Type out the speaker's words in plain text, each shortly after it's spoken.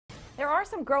There are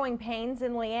some growing pains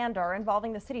in Leander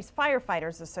involving the city's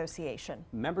firefighters association.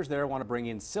 Members there want to bring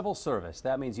in civil service.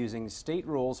 That means using state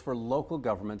rules for local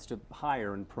governments to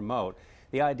hire and promote.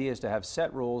 The idea is to have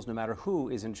set rules no matter who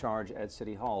is in charge at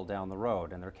City Hall down the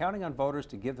road. And they're counting on voters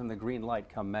to give them the green light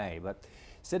come May. But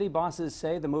city bosses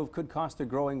say the move could cost the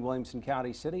growing Williamson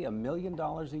County city $1 million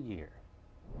a year.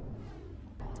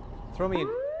 Throw me in.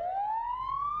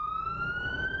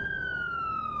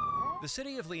 The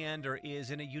city of Leander is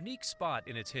in a unique spot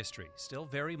in its history, still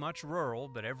very much rural,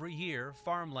 but every year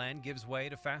farmland gives way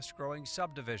to fast-growing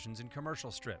subdivisions and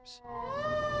commercial strips.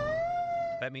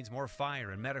 That means more fire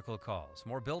and medical calls,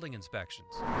 more building inspections.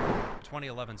 The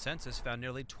 2011 census found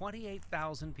nearly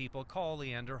 28,000 people call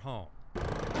Leander home.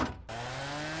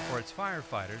 For its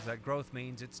firefighters, that growth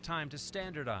means it's time to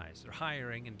standardize their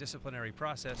hiring and disciplinary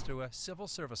process through a civil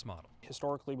service model.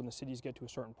 Historically, when the cities get to a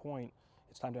certain point,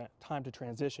 it's time to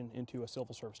transition into a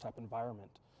civil service type environment.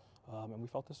 And we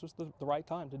felt this was the right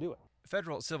time to do it.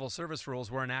 Federal civil service rules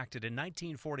were enacted in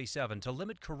 1947 to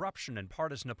limit corruption and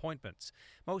partisan appointments.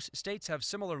 Most states have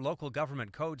similar local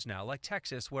government codes now, like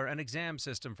Texas, where an exam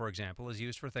system, for example, is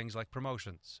used for things like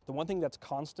promotions. The one thing that's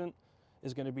constant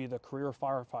is going to be the career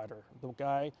firefighter, the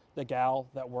guy, the gal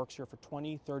that works here for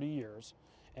 20, 30 years.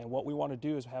 And what we want to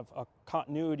do is have a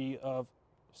continuity of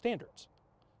standards,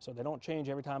 so they don't change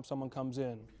every time someone comes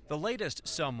in. The latest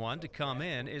someone to come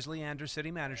in is Leander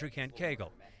City Manager Kent Cagle.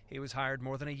 He was hired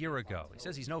more than a year ago. He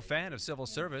says he's no fan of civil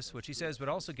service, which he says would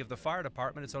also give the fire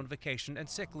department its own vacation and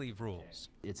sick leave rules.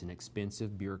 It's an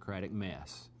expensive bureaucratic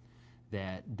mess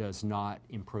that does not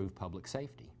improve public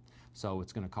safety. So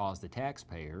it's going to cause the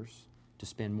taxpayers to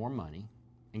spend more money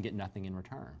and get nothing in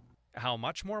return. How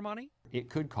much more money? It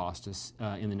could cost us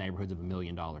in the neighborhoods of $1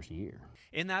 million a year.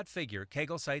 In that figure,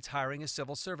 Cagle cites hiring a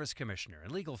civil service commissioner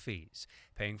and legal fees,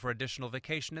 paying for additional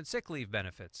vacation and sick leave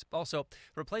benefits, also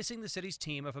replacing the city's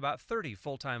team of about 30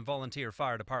 full-time volunteer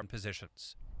fire department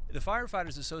positions. The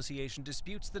Firefighters Association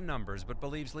disputes the numbers but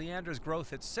believes Leander's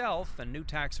growth itself and new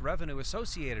tax revenue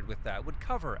associated with that would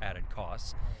cover added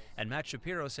costs. And Matt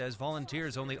Shapiro says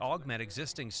volunteers only augment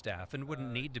existing staff and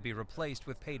wouldn't need to be replaced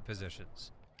with paid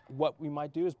positions. What we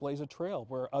might do is blaze a trail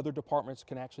where other departments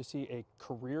can actually see a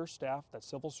career staff, that's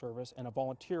civil service, and a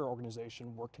volunteer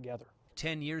organization work together.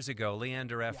 10 years ago,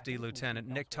 Leander FD Lieutenant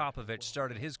Nick Topovich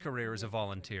started his career as a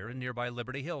volunteer in nearby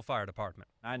Liberty Hill Fire Department.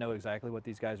 I know exactly what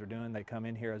these guys are doing. They come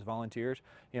in here as volunteers.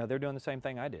 You know, they're doing the same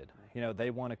thing I did. You know, they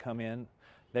want to come in,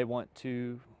 they want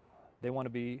to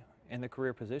be in the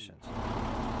career positions.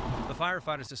 The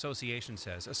Firefighters Association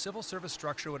says a civil service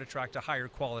structure would attract a higher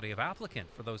quality of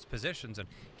applicant for those positions and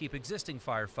keep existing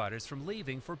firefighters from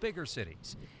leaving for bigger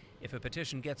cities. If a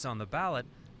petition gets on the ballot,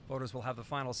 voters will have the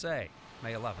final say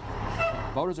May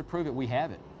 11th. Voters approve it, we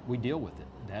have it, we deal with it.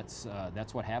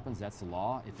 That's what happens, that's the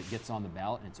law. If it gets on the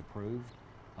ballot and it's approved,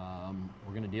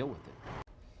 we're going to deal with it.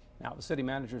 Now, the city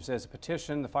manager says a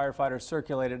petition the firefighters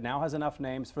circulated now has enough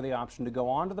names for the option to go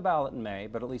on to the ballot in May,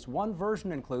 but at least one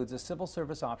version includes a civil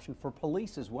service option for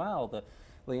police as well. The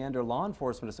Leander Law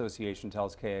Enforcement Association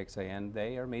tells KXAN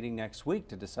they are meeting next week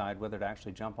to decide whether to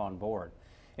actually jump on board.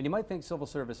 And you might think civil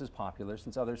service is popular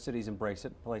since other cities embrace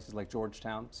it, places like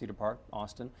Georgetown, Cedar Park,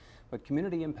 Austin. But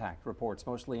Community Impact reports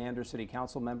most Leander City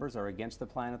Council members are against the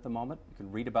plan at the moment. You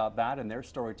can read about that in their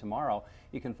story tomorrow.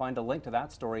 You can find a link to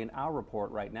that story in our report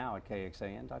right now at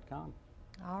KXAN.com.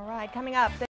 All right, coming up.